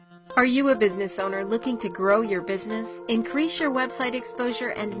Are you a business owner looking to grow your business, increase your website exposure,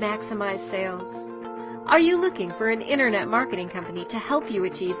 and maximize sales? Are you looking for an internet marketing company to help you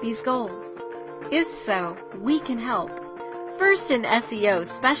achieve these goals? If so, we can help. First in SEO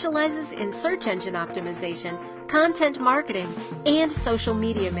specializes in search engine optimization, content marketing, and social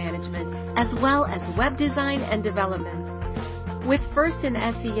media management, as well as web design and development. With First in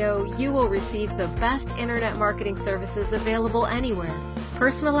SEO, you will receive the best internet marketing services available anywhere,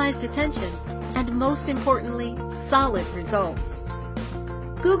 personalized attention, and most importantly, solid results.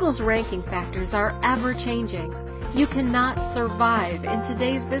 Google's ranking factors are ever-changing. You cannot survive in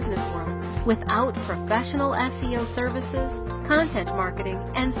today's business world without professional SEO services, content marketing,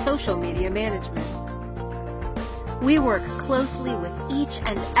 and social media management. We work closely with each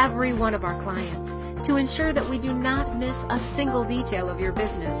and every one of our clients to ensure that we do not miss a single detail of your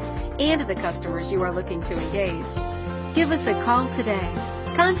business and the customers you are looking to engage. Give us a call today.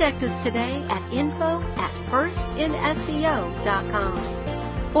 Contact us today at info@firstinseo.com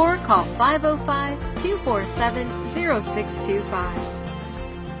or call 505-247-0625.